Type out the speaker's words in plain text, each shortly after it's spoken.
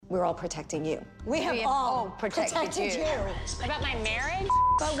we're all protecting you. We have all protected you. About my marriage?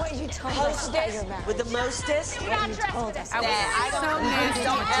 But what you told us about your marriage. With the mostest? What you told us. Don't ever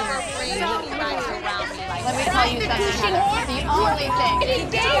bring anybody around me like Let me that. tell you something. The only thing.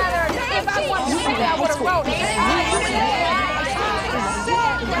 If I want to say that, I would have wrote it.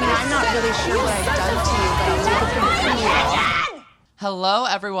 I'm not really sure what I've done to you, but I'll take it from you. Hello,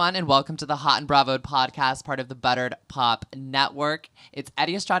 everyone, and welcome to the Hot and Bravoed podcast, part of the Buttered Pop Network. It's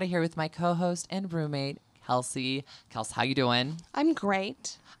Eddie Estrada here with my co-host and roommate, Kelsey. Kels, how you doing? I'm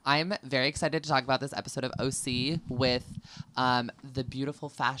great. I'm very excited to talk about this episode of OC with the beautiful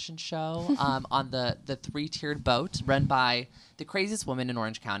fashion show on the three-tiered boat run by the craziest woman in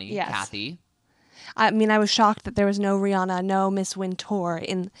Orange County, Yes. Kathy. I mean, I was shocked that there was no Rihanna, no Miss Wintour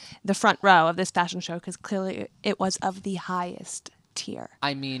in the front row of this fashion show because clearly it was of the highest tier.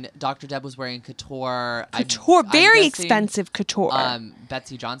 I mean, Dr. Deb was wearing couture. Couture, I'm very guessing, expensive couture.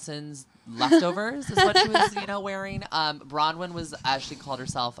 Betsy Johnson's leftovers is what she was, wearing. Bronwyn was actually called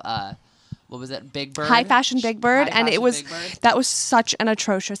herself, what was it, Big Bird? High fashion Big Bird, High and it fashion was Big Bird. that was such an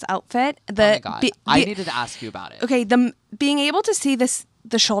atrocious outfit. Oh my God. I needed to ask you about it. Okay, being able to see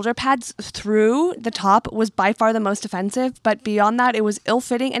the shoulder pads through the top was by far the most offensive, but beyond that, it was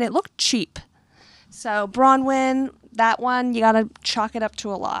ill-fitting and it looked cheap. So Bronwyn, that one, you gotta chalk it up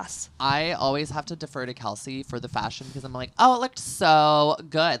to a loss. I always have to defer to Kelsey for the fashion because I'm like, oh, it looked so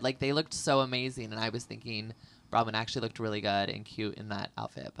good. Like, they looked so amazing. And I was thinking Bronwyn actually looked really good and cute in that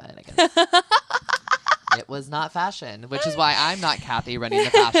outfit, but I guess it was not fashion, which is why I'm not Kathy running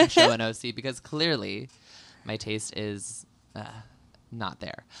the fashion show in OC because clearly my taste is not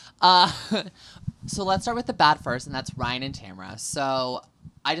there. So let's start with the bad first, and that's Ryan and Tamra. So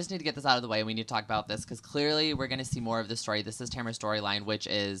I just need to get this out of the way, and we need to talk about this because clearly we're going to see more of the story. This is Tamra's storyline, which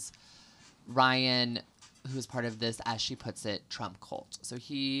is Ryan, who is part of this, as she puts it, Trump cult. So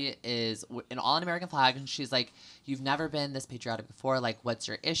he is an all-American flag, and she's like, you've never been this patriotic before. Like, what's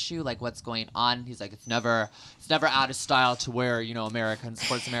your issue? Like, what's going on? And he's like, it's never out of style to wear, America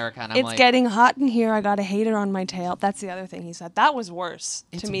supports America. And I'm It's like, getting hot in here. I got a hater on my tail. That's the other thing he said. That was worse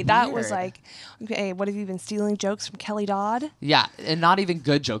It's to me. That was weird. like, okay, what have you been stealing jokes from Kelly Dodd? yeah, and not even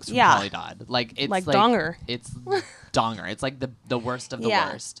good jokes from Yeah. Kelly Dodd. Like, it's Like Donger. It's Donger. It's like the worst of the Yeah.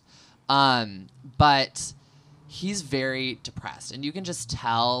 worst. But he's very depressed, and you can just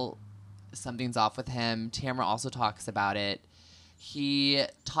tell something's off with him. Tamra also talks about it. He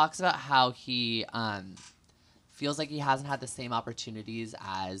talks about how he feels like he hasn't had the same opportunities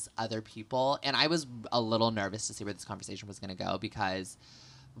as other people, and I was a little nervous to see where this conversation was going to go because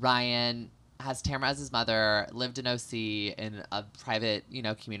Ryan has Tamra as his mother, lived in OC in a private,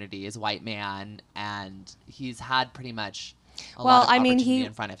 community, is a white man, and he's had pretty much a lot of opportunity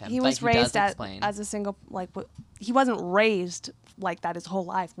in front of him. he But was he raised does explain. as a single, he wasn't raised like that his whole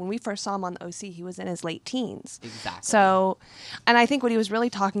life. When we first saw him on the OC, he was in his late teens. Exactly. So, and I think what he was really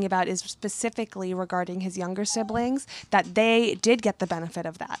talking about is specifically regarding his younger siblings, that they did get the benefit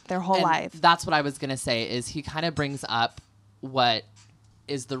of that their whole And life. That's what I was going to say, is he kind of brings up what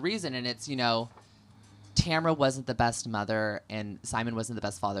is the reason, and it's, Tamra wasn't the best mother and Simon wasn't the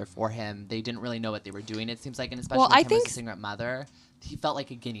best father for him. They didn't really know what they were doing, it seems like, and especially when Tamra was a single mother, he felt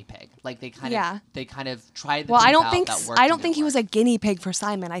like a guinea pig. Like they kind of tried the Well, things I don't out think that worked I and don't think didn't he was work. a guinea pig for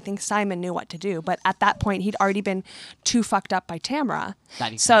Simon. I think Simon knew what to do, but at that point he'd already been too fucked up by Tamra.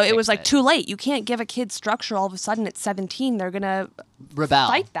 That he So couldn't it was fix like it. too late. You can't give a kid structure all of a sudden at 17. They're gonnaRebel.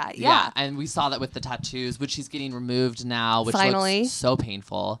 fight that. Yeah. And we saw that with the tattoos, which he's getting removed now, which Finally. looks so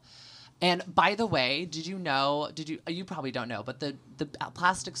painful. And by the way, you probably don't know, but the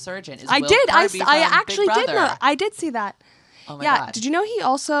plastic surgeon is I Will did. Kirby from I Big actually did Brother. know. I did see that. Oh my yeah. God. Did you know he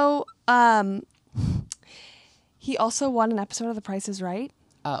also won an episode of The Price is Right?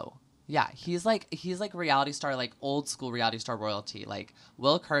 Oh, yeah. He's like reality star, like old school reality star royalty. Like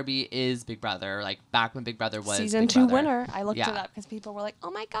Will Kirby is Big Brother, like back when Big Brother was Season Big 2 Brother. winner. I looked Yeah. it up because people were like,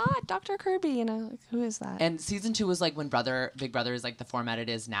 "Oh my God, Dr. Kirby," and I'm like, "Who is that?" And season 2 was like when Big Brother is like the format it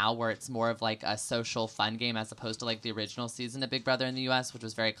is now, where it's more of like a social fun game as opposed to like the original season of Big Brother in the US, which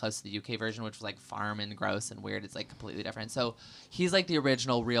was very close to the UK version, which was like farm and gross and weird. It's like completely different. So he's like the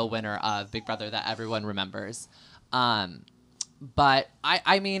original real winner of Big Brother that everyone remembers. But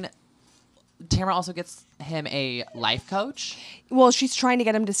I mean, Tamra also gets him a life coach. Well, she's trying to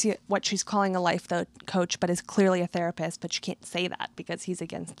get him to see what she's calling a life coach, but is clearly a therapist, but she can't say that because he's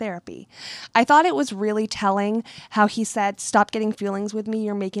against therapy. I thought it was really telling how he said, "Stop getting feelings with me.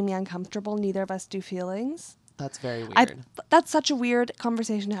 You're making me uncomfortable. Neither of us do feelings." That's very weird. That's such a weird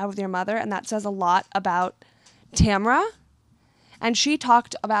conversation to have with your mother, and that says a lot about Tamra. And she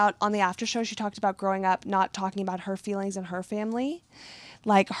talked about, on the after show, she talked about growing up not talking about her feelings in her family.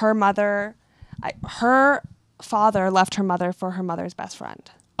 Like her mother, her father left her mother for her mother's best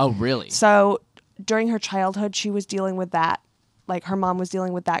friend. Oh, really? So during her childhood, she was dealing with that. Like her mom was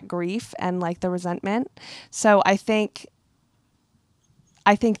dealing with that grief and like the resentment. So I think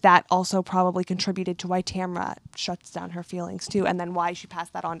that also probably contributed to why Tamra shuts down her feelings too, and then why she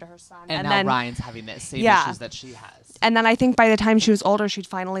passed that on to her son. And now then Ryan's having the same Yeah. issues that she has. And then I think by the time she was older, she'd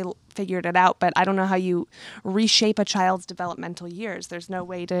finally figured it out. But I don't know how you reshape a child's developmental years. There's no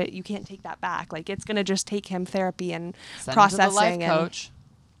way you can't take that back. Like it's gonna just take him therapy and Send him to processing. the life coach.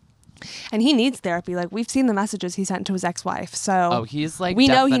 And he needs therapy. Like we've seen the messages he sent to his ex-wife. So Oh, he's like we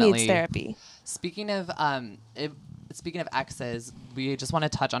know he needs definitely- therapy. Speaking of exes, we just want to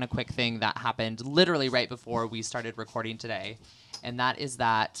touch on a quick thing that happened literally right before we started recording today, and that is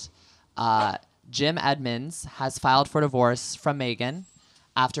that Jim Edmonds has filed for divorce from Megan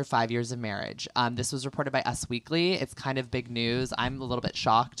after 5 years of marriage. This was reported by Us Weekly. It's kind of big news. I'm a little bit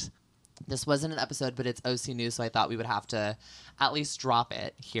shocked. This wasn't an episode, but it's OC News, so I thought we would have to at least drop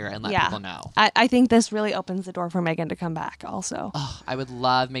it here and let people know. I think this really opens the door for Megan to come back also. Oh, I would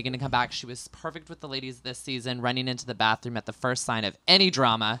love Megan to come back. She was perfect with the ladies this season, running into the bathroom at the first sign of any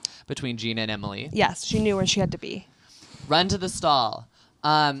drama between Gina and Emily. Yes, she knew where she had to be. Run to the stall.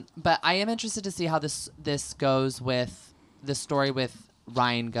 But I am interested to see how this goes with the story with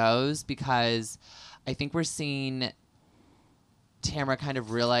Ryan goes, because I think we're seeing Tamra kind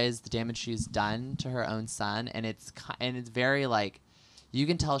of realize the damage she's done to her own son, and it's very like, you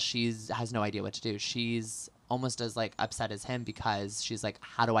can tell has no idea what to do. She's almost as like upset as him, because she's like,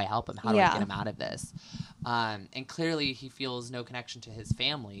 how do I help him? How do I get him out of this? And clearly he feels no connection to his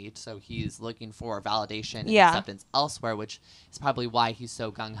family, so he's looking for validation and acceptance elsewhere, which is probably why he's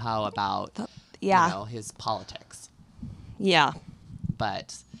so gung-ho about his politics. Yeah.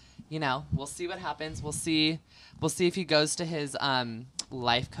 But we'll see what happens. We'll see if he goes to his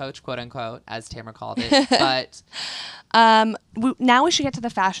life coach, quote unquote, as Tamra called it. But Now we should get to the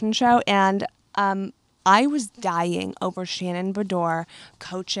fashion show, and I was dying over Shannon Beador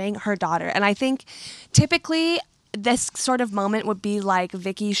coaching her daughter. And I think typically this sort of moment would be like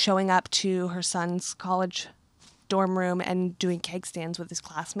Vicky showing up to her son's college dorm room and doing keg stands with his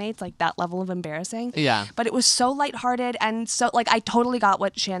classmates, like that level of embarrassing. Yeah. But it was so lighthearted, and so like I totally got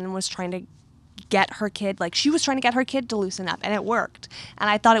what Shannon was trying to get her kid, like she was trying to get her kid to loosen up, and it worked. And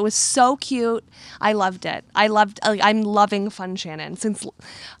I thought it was so cute. I loved it. I'm loving Fun Shannon since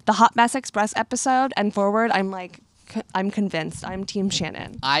the Hot Mess Express episode and forward. I'm convinced. I'm Team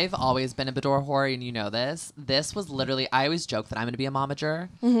Shannon. I've always been a Beador whore, and you know this. This was literally, I always joke that I'm going to be a momager.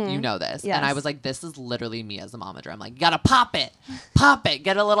 You know this. Yes. And I was like, this is literally me as a momager. I'm like, you got to pop it,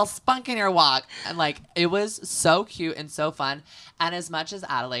 get a little spunk in your walk. And like, it was so cute and so fun. And as much as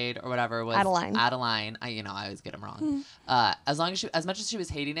Adelaide or whatever was Adeline, I always get them wrong. As much as she was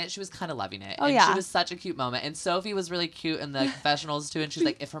hating it, she was kind of loving it. Oh, and yeah. She was such a cute moment. And Sophie was really cute in the confessionals too. And she's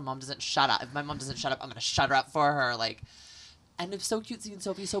like, if my mom doesn't shut up, I'm going to shut her up for her. Like, and it's so cute seeing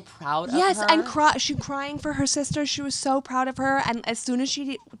Sophie so proud of her. Yes, and she crying for her sister. She was so proud of her. And as soon as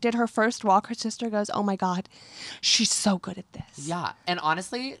she did her first walk, her sister goes, "Oh my God, she's so good at this." Yeah, and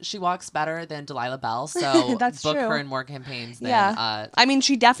honestly, she walks better than Delilah Bell. So That's book true. her in more campaigns. Than, I mean,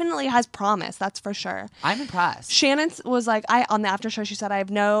 she definitely has promise. That's for sure. I'm impressed. Shannon was like, on the after show, she said, "I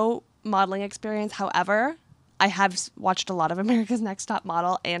have no modeling experience. However, I have watched a lot of America's Next Top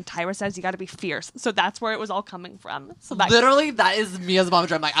Model, and Tyra says you got to be fierce." So that's where it was all coming from. So Literally, that is me as a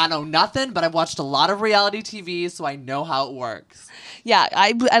momager. I'm like, I know nothing, but I've watched a lot of reality TV, so I know how it works. Yeah,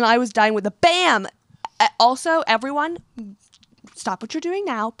 I was dying with a bam. Also, everyone, stop what you're doing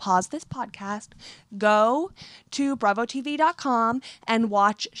now. Pause this podcast. Go to BravoTV.com and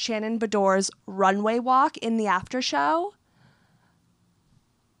watch Shannon Beador's runway walk in the after show.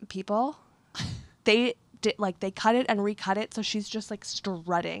 People, they cut it and recut it, so she's just like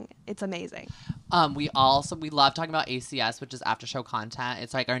strutting. It's amazing. We love talking about ACS, which is after show content.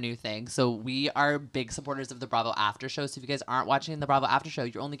 It's like our new thing. So we are big supporters of the Bravo after show. So if you guys aren't watching the Bravo after show,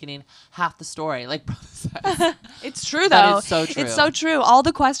 you're only getting half the story, like Bravo says. It's true, though. That is so true. It's so true. All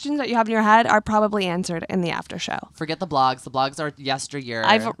the questions that you have in your head are probably answered in the after show. Forget the blogs. The blogs are yesteryear.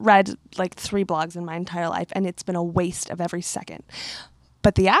 I've read like 3 blogs in my entire life, and it's been a waste of every second.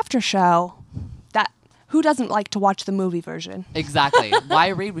 But the after show, who doesn't like to watch the movie version? Exactly. Why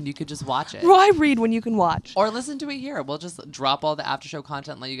read when you could just watch it? Why read when you can watch? Or listen to it here. We'll just drop all the after show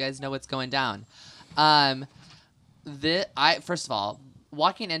content and let you guys know what's going down. First of all,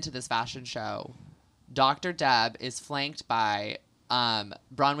 walking into this fashion show, Dr. Deb is flanked by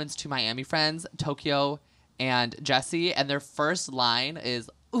Bronwyn's 2 Miami friends, Tokyo and Jesse, and their first line is,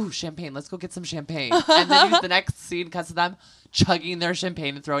 "Ooh, champagne! Let's go get some champagne." And then the next scene cuts to them chugging their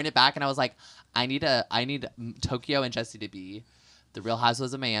champagne and throwing it back, and I was like, I need Tokyo and Jesse to be the Real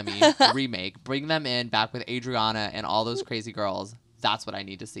Housewives of Miami remake. Bring them in back with Adriana and all those crazy girls. That's what I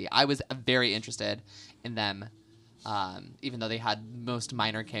need to see. I was very interested in them, even though they had most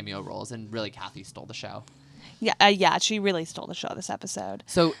minor cameo roles, and really Kathy stole the show. Yeah, she really stole the show this episode.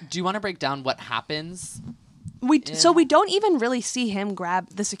 So, do you want to break down what happens? So we don't even really see him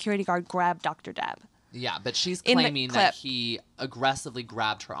the security guard grab Dr. Deb. Yeah, but she's In the claiming clip. that he aggressively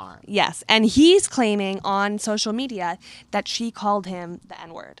grabbed her arm. Yes, and he's claiming on social media that she called him the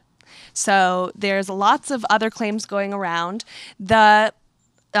N-word. So there's lots of other claims going around. The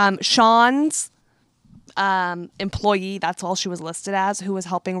Sean's employee, that's all she was listed as, who was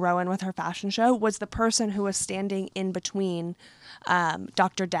helping Rowan with her fashion show, was the person who was standing in between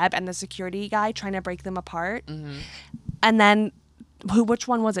Dr. Deb and the security guy trying to break them apart. Mm-hmm. And then which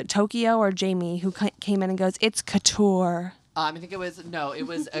one was it, Tokyo or Jamie, who came in and goes, "It's couture"? I think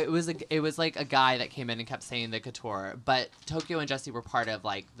it was like a guy that came in and kept saying the couture, but Tokyo and Jesse were part of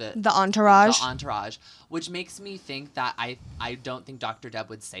like the entourage. The entourage, which makes me think that I don't think Dr. Deb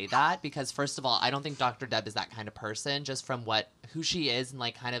would say that, because first of all, I don't think Dr. Deb is that kind of person, just from who she is and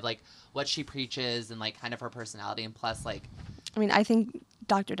like kind of like what she preaches and like kind of her personality, and plus like, I mean, I think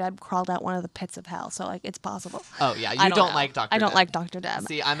Dr. Deb crawled out one of the pits of hell, so like it's possible. Oh yeah, you don't like Dr. Deb. I don't like Dr. Deb.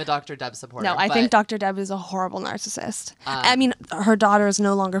 See, I'm a Dr. Deb supporter. No, I think Dr. Deb is a horrible narcissist. I mean, her daughter is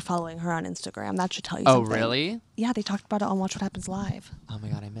no longer following her on Instagram. That should tell you something. Oh really? Yeah, they talked about it on Watch What Happens Live. Oh my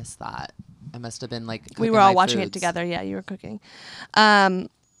god, I missed that. I must have been like we were all my watching it foods. together. Yeah, you were cooking.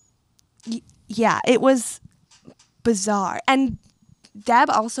 Yeah, it was bizarre, and Deb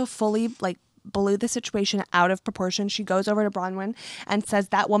also fully like blew the situation out of proportion. She goes over to Bronwyn and says,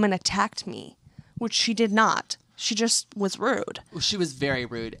 "That woman attacked me," which she did not. She just was rude. She was very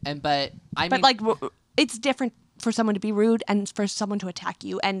rude, but it's different for someone to be rude and for someone to attack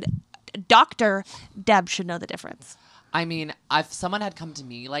you. And Dr. Deb should know the difference. I mean, if someone had come to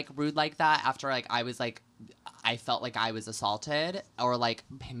me like rude like that after like I was like, I felt like I was assaulted or like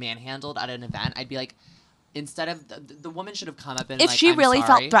manhandled at an event, I'd be like, instead of the woman should have come up and if like, she I'm really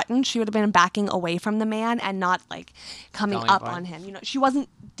sorry. felt threatened, she would have been backing away from the man and not like coming Going up for it. on him. You know, she wasn't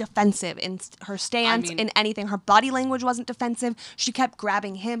defensive in her stance, I mean- in anything. Her body language wasn't defensive. She kept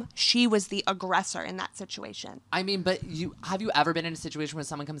grabbing him. She was the aggressor in that situation. I mean, but have you ever been in a situation where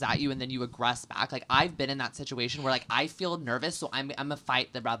someone comes at you and then you aggress back? Like I've been in that situation where like I feel nervous, so I'm a fight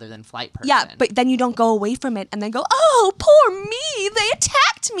rather than flight person. Yeah, but then you don't go away from it and then go, "Oh, poor me, they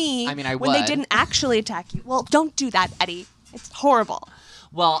attacked me." I mean, I when they would. didn't actually attack you. Well, don't do that, Eddie. It's horrible.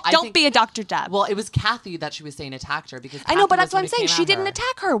 well, I Don't think, be a Dr. Deb. Well, it was Kathy that she was saying attacked her because I know, Kathy but that's was what one I'm who saying. came She at didn't her.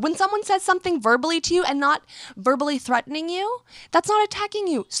 attack her. When someone says something verbally to you and not verbally threatening you, that's not attacking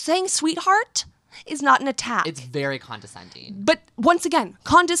you. Saying "sweetheart" is not an attack. It's very condescending. But once again,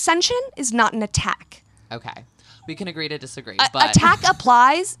 condescension is not an attack. Okay, we can agree to disagree. A- but attack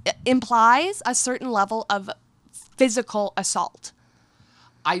implies a certain level of physical assault.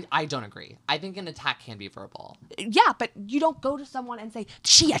 I don't agree. I think an attack can be verbal. Yeah, but you don't go to someone and say,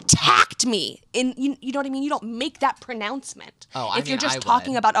 "She attacked me." You know what I mean? You don't make that pronouncement. Oh, I if you're mean, just I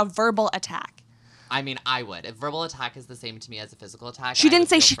talking would. about a verbal attack. I mean, I would. If verbal attack is the same to me as a physical attack, She I didn't would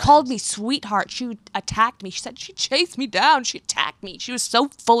say feel she friends. called me sweetheart. She attacked me. She said she chased me down. She attacked me. She was so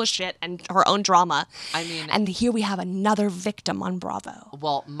full of shit and her own drama. I mean- and here we have another victim on Bravo.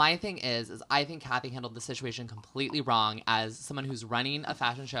 Well, my thing is I think Kathy handled the situation completely wrong as someone who's running a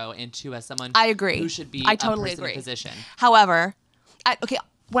fashion show and two as someone I agree. who should be I totally a person agree. in position. However,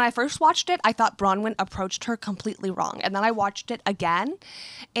 when I first watched it, I thought Bronwyn approached her completely wrong. And then I watched it again,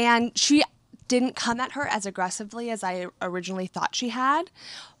 and she didn't come at her as aggressively as I originally thought she had.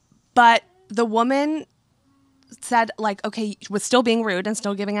 But the woman said, like, okay, was still being rude and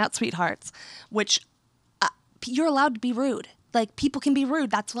still giving out sweethearts, which you're allowed to be rude. Like, people can be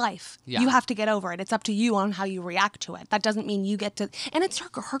rude. That's life. Yeah. You have to get over it. It's up to you on how you react to it. That doesn't mean you get to... And it's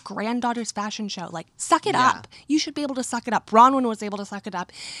her granddaughter's fashion show. Like, suck it Yeah. up. You should be able to suck it up. Bronwyn was able to suck it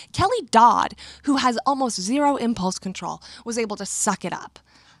up. Kelly Dodd, who has almost zero impulse control, was able to suck it up.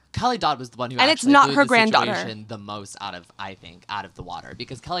 Kelly Dodd was the one who And it's actually not blew her the granddaughter. situation the most out of the water,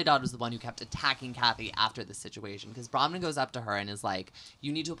 because Kelly Dodd was the one who kept attacking Kathy after the situation, because Bronwyn goes up to her and is like,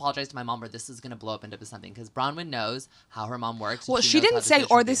 "You need to apologize to my mom or this is going to blow up into something," because Bronwyn knows how her mom works. and Well, she knows how didn't the say, situation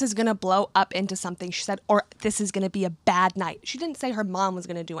or would this be. is going to blow up into something. She said, or this is going to be a bad night. She didn't say her mom was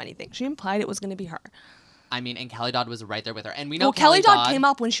going to do anything. She implied it was going to be her. I mean, and Kelly Dodd was right there with her. And we know Well, Kelly Dodd came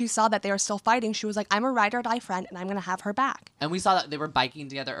up when she saw that they were still fighting. She was like, I'm a ride or die friend, and I'm going to have her back. And we saw that they were biking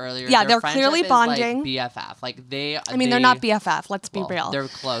together earlier. Yeah, Their they're clearly friendship is, bonding. Like BFF. Like I mean, they're not BFF. Let's be well, real. They're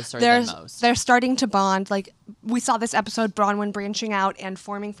closer than most. They're starting to bond. Like, we saw this episode, Bronwyn branching out and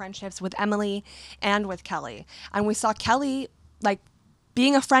forming friendships with Emily and with Kelly. And we saw Kelly, like,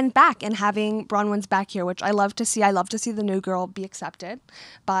 being a friend back and having Bronwyn's back here, which I love to see. I love to see the new girl be accepted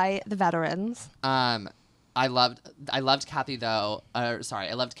by the veterans. I loved Kathy though.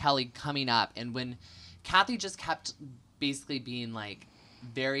 I loved Kelly coming up, and when Kathy just kept basically being like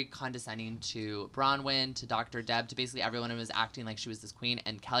very condescending to Bronwyn, to Dr. Deb, to basically everyone, and was acting like she was this queen,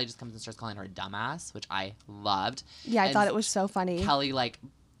 and Kelly just comes and starts calling her a dumbass, which I loved. Yeah, I And thought it was so funny. Kelly like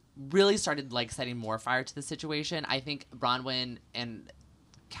really started like setting more fire to the situation. I think Bronwyn and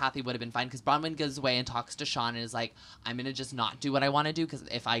Kathy would have been fine, because Bronwyn goes away and talks to Sean and is like, I'm going to just not do what I want to do, because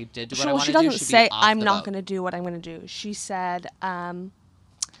if I did do what I want to do, she doesn't say, I'm the not boat." going to do what I'm going to do. She said,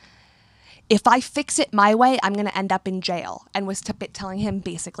 if I fix it my way, I'm going to end up in jail, and was telling him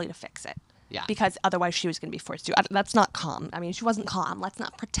basically to fix it. Yeah. Because otherwise she was going to be forced to. That's not calm. I mean, she wasn't calm. Let's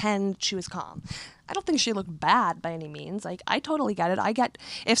not pretend she was calm. I don't think she looked bad by any means. Like, I totally get it.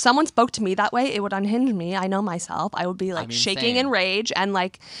 If someone spoke to me that way, it would unhinge me. I know myself. I would be like shaking in same. rage, and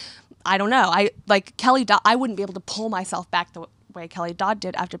like, I don't know. Kelly Dodd, I wouldn't be able to pull myself back the way Kelly Dodd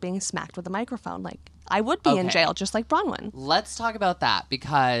did after being smacked with a microphone. Like, I would be in Okay. jail just like Bronwyn. Let's talk about that,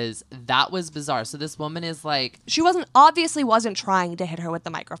 because that was bizarre. So this woman is like, She obviously wasn't trying to hit her with the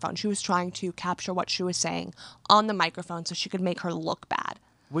microphone. She was trying to capture what she was saying on the microphone so she could make her look bad.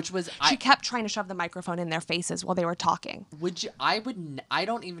 which was She kept trying to shove the microphone in their faces while they were talking. I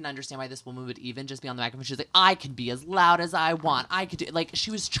don't even understand why this woman would even just be on the microphone. She's like, I can be as loud as I want. I could do, like, she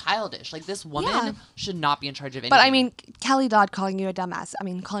was childish. Like, this woman Yeah. should not be in charge of anything. But I mean, Kelly Dodd calling her a dumbass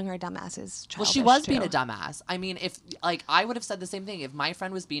is childish. well, she was too. being a dumbass. I mean, if, like, I would have said the same thing. If my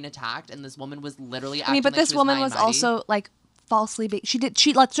friend was being attacked and this woman was literally acting but like this she woman high was and mighty, also like falsely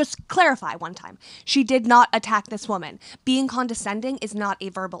let's just clarify one time. She did not attack this woman. Being condescending is not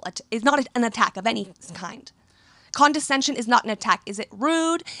an attack of any kind. Condescension is not an attack. Is it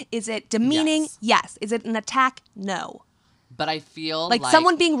rude? Is it demeaning? Yes. Is it an attack? No. But I feel Like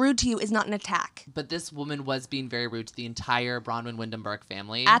someone being rude to you is not an attack. But this woman was being very rude to the entire Bronwyn Windenburg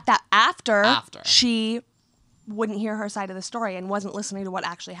family. After After. she wouldn't hear her side of the story and wasn't listening to what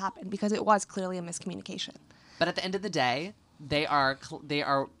actually happened, because it was clearly a miscommunication. But at the end of the day, they are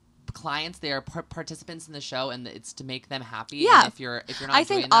clients, they are participants in the show, and it's to make them happy. Yeah. And if you're not I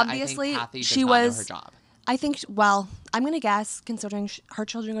think doing that, obviously I think Kathy does she not was know her job. I think, well, I'm going to guess, considering her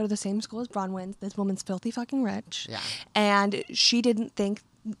children go to the same school as Bronwyn's, this woman's filthy fucking rich. Yeah. And she didn't think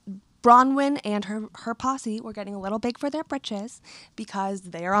Bronwyn and her posse were getting a little big for their britches because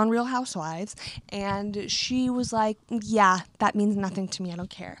they're on Real Housewives. And she was like, yeah, that means nothing to me. I don't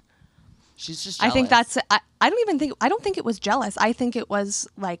care. She's just I jealous. think I don't think it was jealous. I think it was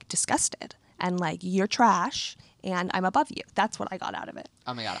like disgusted and like, you're trash and I'm above you. That's what I got out of it.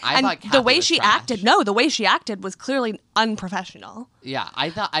 Oh my God. And thought Kathy the way was she trash. the way she acted was clearly unprofessional. Yeah.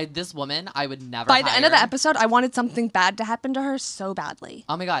 I thought this woman, I would never By the end of the hire. episode, I wanted something bad to happen to her so badly.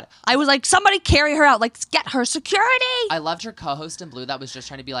 Oh my God. I was like, somebody carry her out. Like, get her security. I loved her co-host in Blue that was just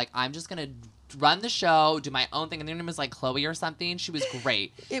trying to be like, I'm just going to run the show, do my own thing. And her name was like Chloe or something. She was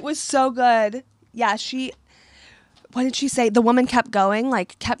great. It was so good. Yeah, what did she say? The woman kept going,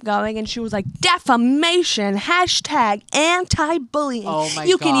 and she was like, defamation, hashtag anti-bullying. Oh my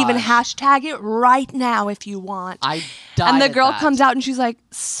You can even gosh. hashtag it right now if you want. I died And the at girl that. comes out and she's like,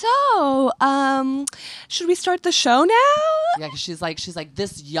 so, should we start the show now? Yeah, 'cause she's like,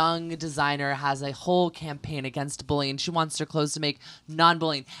 this young designer has a whole campaign against bullying. She wants her clothes to make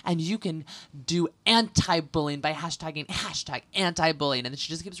non-bullying, and you can do anti-bullying by hashtagging hashtag anti-bullying. And then she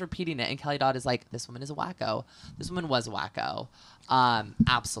just keeps repeating it. And Kelly Dodd is like, this woman is a wacko. This woman was a wacko.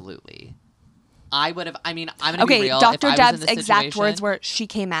 Absolutely. I'm gonna be Okay, real. Dr. If I was in Deb's this exact situation- words were, she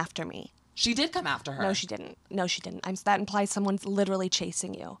came after me. She did come after her. No, she didn't. That implies someone's literally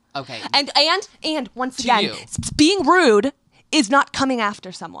chasing you. Okay. And once To again, you. being rude is not coming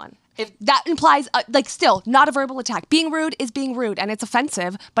after someone. That implies, still, not a verbal attack. Being rude is being rude, and it's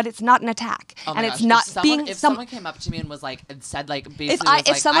offensive, but it's not an attack. Oh my and gosh. it's not if someone came up to me and was like, and said like, basically,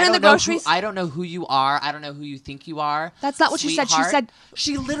 if someone in the groceries- I don't know who you are. I don't know who you think you are. That's not what she said. She sweetheart." said-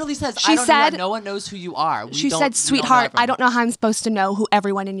 she literally says, she I don't know said- that no one knows who you are. She said, sweetheart, I don't know how I'm supposed to know who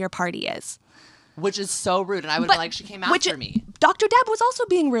everyone in your party is. Which is so rude. And I would be like, she came after me. Dr. Deb was also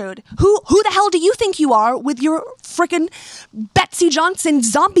being rude. Who the hell do you think you are with your frickin' Betsy Johnson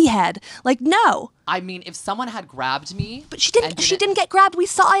zombie head? Like, no. I mean, if someone had grabbed me. But she didn't get grabbed. We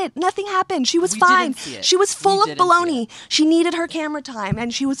saw it. Nothing happened. She was fine. Didn't see it. She was full We of didn't see baloney. it. She needed her camera time,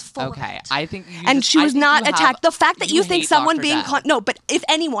 and she was full of Okay, it. I think she was not attacked. The fact that you think hate someone Dr. being Deb. no, but if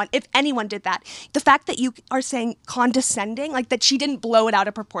anyone did that, the fact that you are saying condescending, like that she didn't blow it out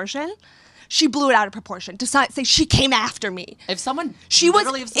of proportion. She blew it out of proportion to say she came after me. If someone She was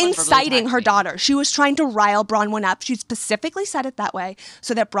literally if someone verbally inciting attacked her me- daughter. She was trying to rile Bronwyn up. She specifically said it that way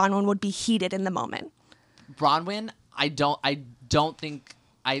so that Bronwyn would be heated in the moment. Bronwyn, I don't think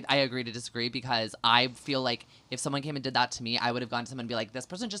I agree to disagree because I feel like if someone came and did that to me, I would have gone to someone and be like, this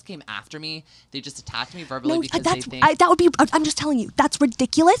person just came after me. They just attacked me verbally because they think. that would be. I'm just telling you, that's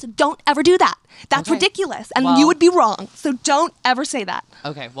ridiculous. Don't ever do that. That's Okay. ridiculous, and Well- you would be wrong. So don't ever say that.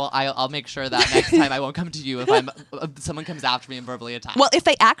 Okay, well, I'll make sure that next time I won't come to you if someone comes after me and verbally attacks. Well, if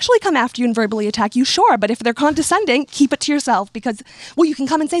they actually come after you and verbally attack you, sure. But if they're condescending, keep it to yourself because, well, you can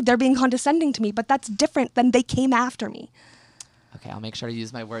come and say they're being condescending to me, but that's different than they came after me. Okay, I'll make sure to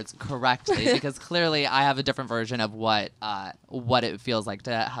use my words correctly because clearly I have a different version of what it feels like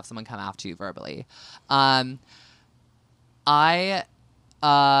to have someone come after you verbally.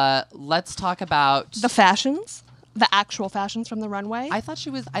 Let's talk about The fashions, the actual fashions from the runway. I thought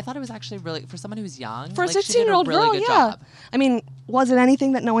it was actually really for someone who's young. For a like, she did 16-year-old really girl, good yeah. job. I mean, was it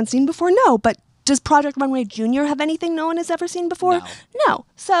anything that no one's seen before? No, but does Project Runway Junior have anything no one has ever seen before? No.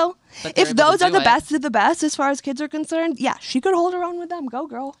 So But they're if able to those are do the it. best of the best as far as kids are concerned, yeah, she could hold her own with them. Go,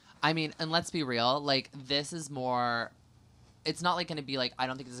 girl. I mean, and let's be real, like this is more. It's not like going to be like I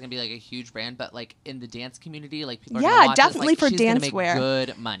don't think this is going to be like a huge brand, but like in the dance community, like people are gonna Yeah, watch this, definitely like, for she's gonna make dancewear.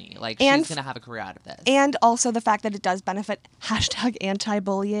 good money. Like And she's going to have a career out of this. And also the fact that it does benefit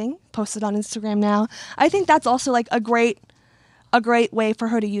 #anti-bullying, posted on Instagram now. I think that's also like a great way for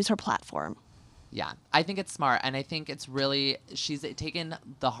her to use her platform. Yeah, I think it's smart, and I think it's really she's taken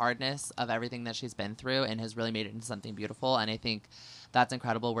the hardness of everything that she's been through and has really made it into something beautiful. And I think that's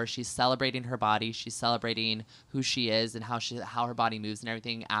incredible, where she's celebrating her body, she's celebrating who she is and how her body moves and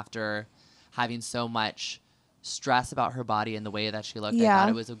everything after having so much stress about her body and the way that she looked. I Yeah. thought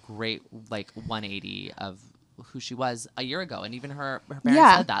it was a great like 180 of who she was a year ago, and even her parents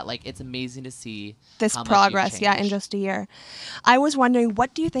Yeah. said that. Like it's amazing to see This how much progress, you've yeah, in changed. just a year. I was wondering,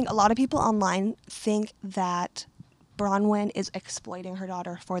 what do you think? A lot of people online think that Bronwyn is exploiting her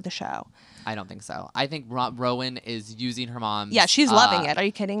daughter for the show. I don't think so. I think Rowan is using her mom's. Yeah, she's loving it. Are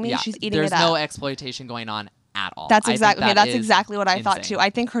you kidding me? Yeah, She's eating there's it up. no exploitation going on at all. That's I think exactly that that's is exactly what I thought insane. too.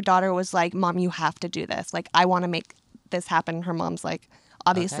 I think her daughter was like, "Mom, you have to do this. Like, I want to make this happen." Her mom's like,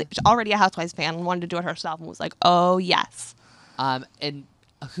 obviously, Okay. she's already a Housewives fan and wanted to do it herself, and was like, "Oh yes." And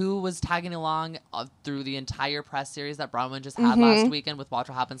who was tagging along through the entire press series that Bronwyn just had last weekend with Watch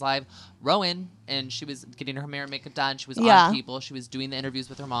What Happens Live? Rowan, and she was getting her hair and makeup done. She was Yeah. on People. She was doing the interviews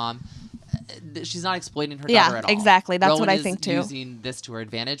with her mom. She's not exploiting her Yeah, daughter at all. exactly. That's Rowan what I is think, too. Using this to her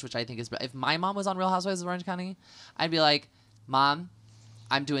advantage, which I think is. If my mom was on Real Housewives of Orange County, I'd be like, "Mom,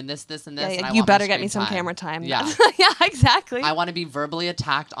 I'm doing this, this, and this. Yeah, and I you want my better get me screen some camera time. Yeah. yeah, exactly. I want to be verbally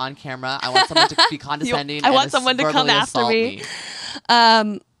attacked on camera. I want someone to be condescending. I and want someone to come verbally after assault me.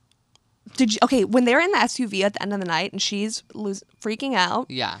 Did you? Okay, when they were in the SUV at the end of the night and she's freaking out,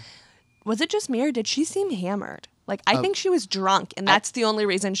 Yeah. was it just me or did she seem hammered? Like, I Oh. think she was drunk, and that's the only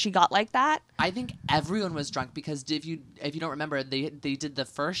reason she got like that. I think everyone was drunk because if you don't remember, they did the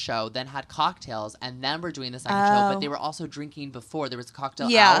first show, then had cocktails, and then we're doing the second show. But they were also drinking before. There was a cocktail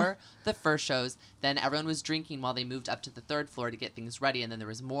hour, the first shows. Then everyone was drinking while they moved up to the third floor to get things ready. And then there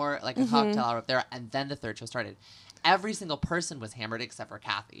was more, like a cocktail hour up there. And then the third show started. Every single person was hammered except for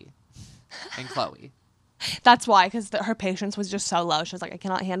Kathy and Chloe. That's why, because her patience was just so low. She was like, I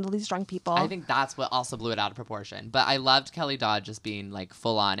cannot handle these drunk people. I think that's what also blew it out of proportion. But I loved Kelly Dodd just being like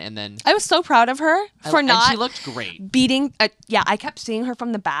full on. And then I was so proud of her for and not she looked great. beating. Yeah, I kept seeing her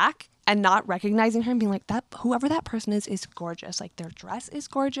from the back and not recognizing her and being like, that whoever that person is gorgeous. Like, their dress is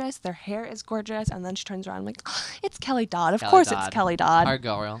gorgeous, their hair is gorgeous, and then she turns around like, oh, it's Kelly Dodd. Of course, it's Kelly Dodd. Our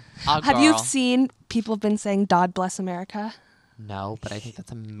girl. Our Have you girl. seen people have been saying Dodd bless America? No, but I think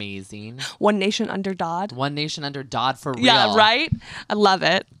that's amazing. One nation under Dodd. One nation under Dodd for real. Yeah, right? I love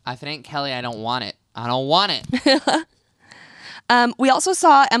it. If it ain't Kelly, I don't want it. I don't want it. We also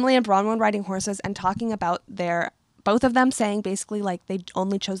saw Emily and Bronwyn riding horses and talking about both of them saying basically like they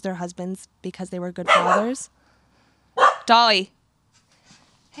only chose their husbands because they were good fathers. Dolly.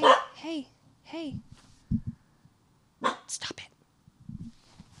 Hey. Stop it.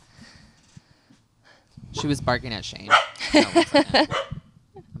 She was barking at Shane. No, one second.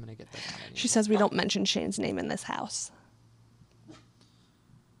 I'm going to get this out of you. She says we don't mention Shane's name in this house.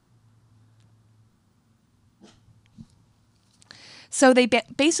 So they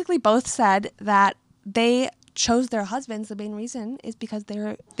basically both said that they chose their husbands. The main reason is because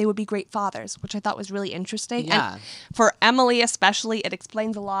they would be great fathers, which I thought was really interesting. Yeah. And for Emily especially, it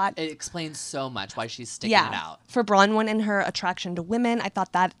explains a lot. It explains so much why she's sticking it out. For Bronwyn and her attraction to women, I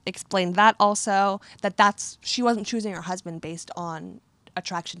thought that explained that also. She wasn't choosing her husband based on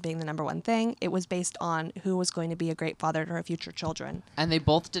attraction being the number one thing. It was based on who was going to be a great father to her future children. And they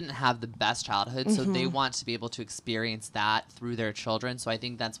both didn't have the best childhood, so they Mm-hmm. want to be able to experience that through their children. So I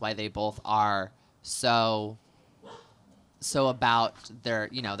think that's why they both are so about their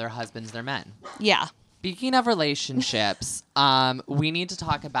husbands, their men. Yeah. Speaking of relationships, we need to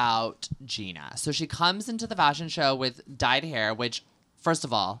talk about Gina. So she comes into the fashion show with dyed hair, which, first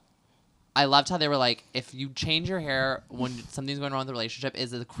of all, I loved how they were like, if you change your hair when something's going wrong with the relationship,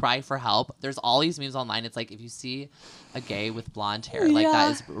 is a cry for help. There's all these memes online. It's like, if you see a gay with blonde hair, like Yeah.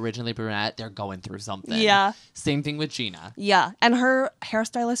 that is originally brunette, they're going through something. Yeah. Same thing with Gina. Yeah. And her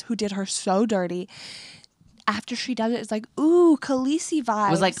hairstylist, who did her so dirty, after she does it, it's like, ooh, Khaleesi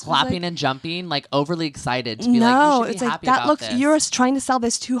vibes. Was like clapping and jumping, like overly excited to be no, like, you should it's be like, happy that about looks, this. you're trying to sell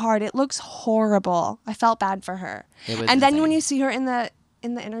this too hard. It looks horrible. I felt bad for her. It was and then insane. when you see her in the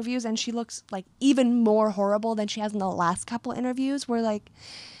interviews, and she looks like even more horrible than she has in the last couple interviews, where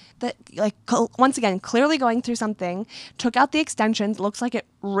once again, clearly going through something, took out the extensions, looks like it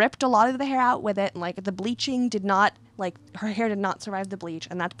ripped a lot of the hair out with it, and like the bleaching did not, like her hair did not survive the bleach,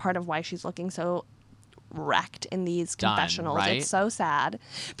 and that's part of why she's looking so wrecked in these Done, confessionals. right? It's so sad.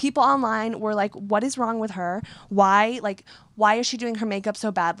 People online were like, what is wrong with her? Why is she doing her makeup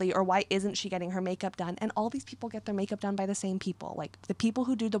so badly, or why isn't she getting her makeup done? And all these people get their makeup done by the same people. Like the people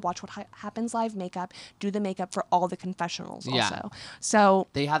who do the Watch What Happens Live makeup do the makeup for all the confessionals Yeah. also. So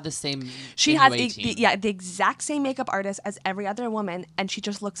They have the same. she has NUA team. the exact same makeup artist as every other woman, and she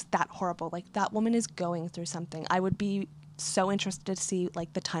just looks that horrible. Like that woman is going through something. I would be so interested to see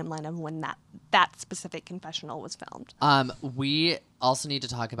like the timeline of when that specific confessional was filmed. We also need to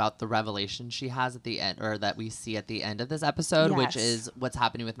talk about the revelation she has at the end, or that we see at the end of this episode, which Yes. is what's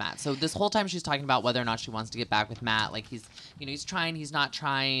happening with Matt. So this whole time she's talking about whether or not she wants to get back with Matt. Like he's trying, he's not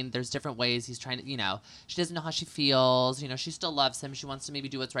trying. There's different ways he's trying to, she doesn't know how she feels. She still loves him. She wants to maybe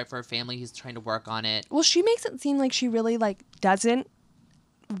do what's right for her family. He's trying to work on it. Well, she makes it seem like she really like doesn't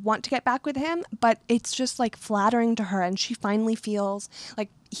want to get back with him, but it's just like flattering to her, and she finally feels like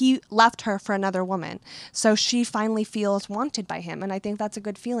he left her for another woman, so she finally feels wanted by him, and I think that's a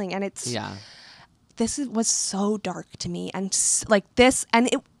good feeling. And it's was so dark to me, and she's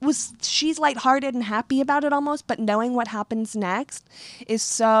lighthearted and happy about it almost, but knowing what happens next is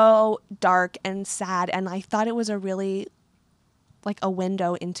so dark and sad, and I thought it was a really like a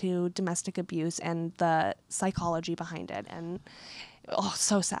window into domestic abuse and the psychology behind it, and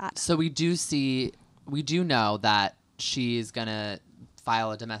so sad. So we do know that she's gonna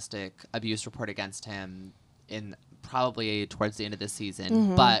file a domestic abuse report against him in probably towards the end of this season.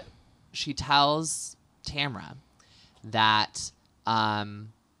 Mm-hmm. But she tells Tamra that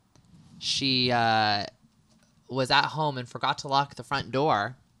she was at home and forgot to lock the front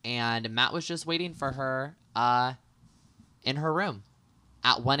door, and Matt was just waiting for her in her room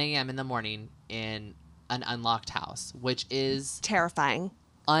at 1 a.m. in the morning in an unlocked house, which is Terrifying.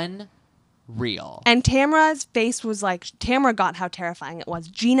 unreal. And Tamra's face was like, Tamra got how terrifying it was.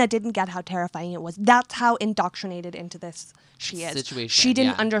 Gina didn't get how terrifying it was. That's how indoctrinated into this she is. Situation, She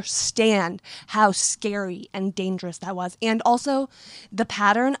didn't yeah. understand how scary and dangerous that was. And also the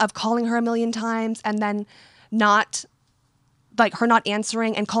pattern of calling her a million times and then not, like her not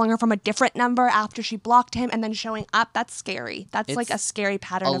answering and calling her from a different number after she blocked him and then showing up. That's scary. That's like a scary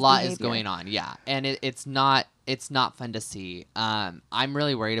pattern A of lot behavior. is going on, yeah, and it's not fun to see. I'm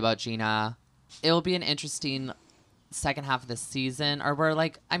really worried about Gina. It'll be an interesting second half of the season, or we're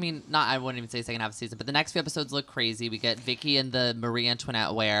like, I wouldn't even say second half of the season, but the next few episodes look crazy. We get Vicky in the Marie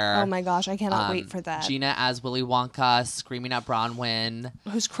Antoinette wear. Oh my gosh, I cannot wait for that. Gina as Willy Wonka screaming at Bronwyn.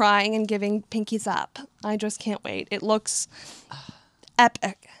 Who's crying and giving pinkies up. I just can't wait. It looks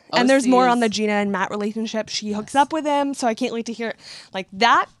epic. And there's more on the Gina and Matt relationship. She hooks up with him, so I can't wait to hear like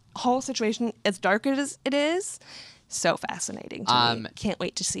that whole situation, as dark as it is, so fascinating to me. Can't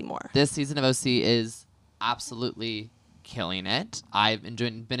wait to see more. This season of OC is absolutely killing it. I've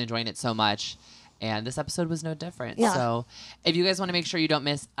been enjoying it so much. And this episode was no different. Yeah. So if you guys want to make sure you don't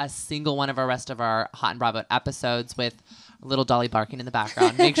miss a single one of our rest of our Hot and Bravo episodes with little Dolly barking in the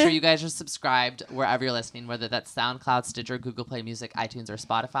background, make sure you guys are subscribed wherever you're listening, whether that's SoundCloud, Stitcher, Google Play Music, iTunes, or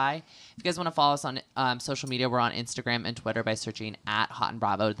Spotify. If you guys want to follow us on social media, we're on Instagram and Twitter by searching at Hot and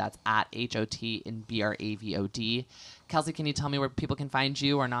Bravo. That's at HOT and BRAVOD. Kelsey, can you tell me where people can find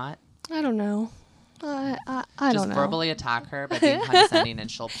you or not? I don't know. I Just don't know. verbally attack her by being condescending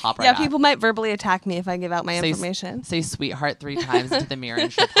and she'll pop right Yeah, up. people might verbally attack me if I give out my information. Say sweetheart 3 times into the mirror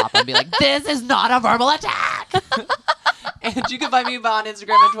and she'll pop and be like, this is not a verbal attack. And you can find me on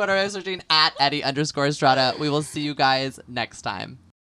Instagram and Twitter by searching at Eddie_Estrada. We will see you guys next time.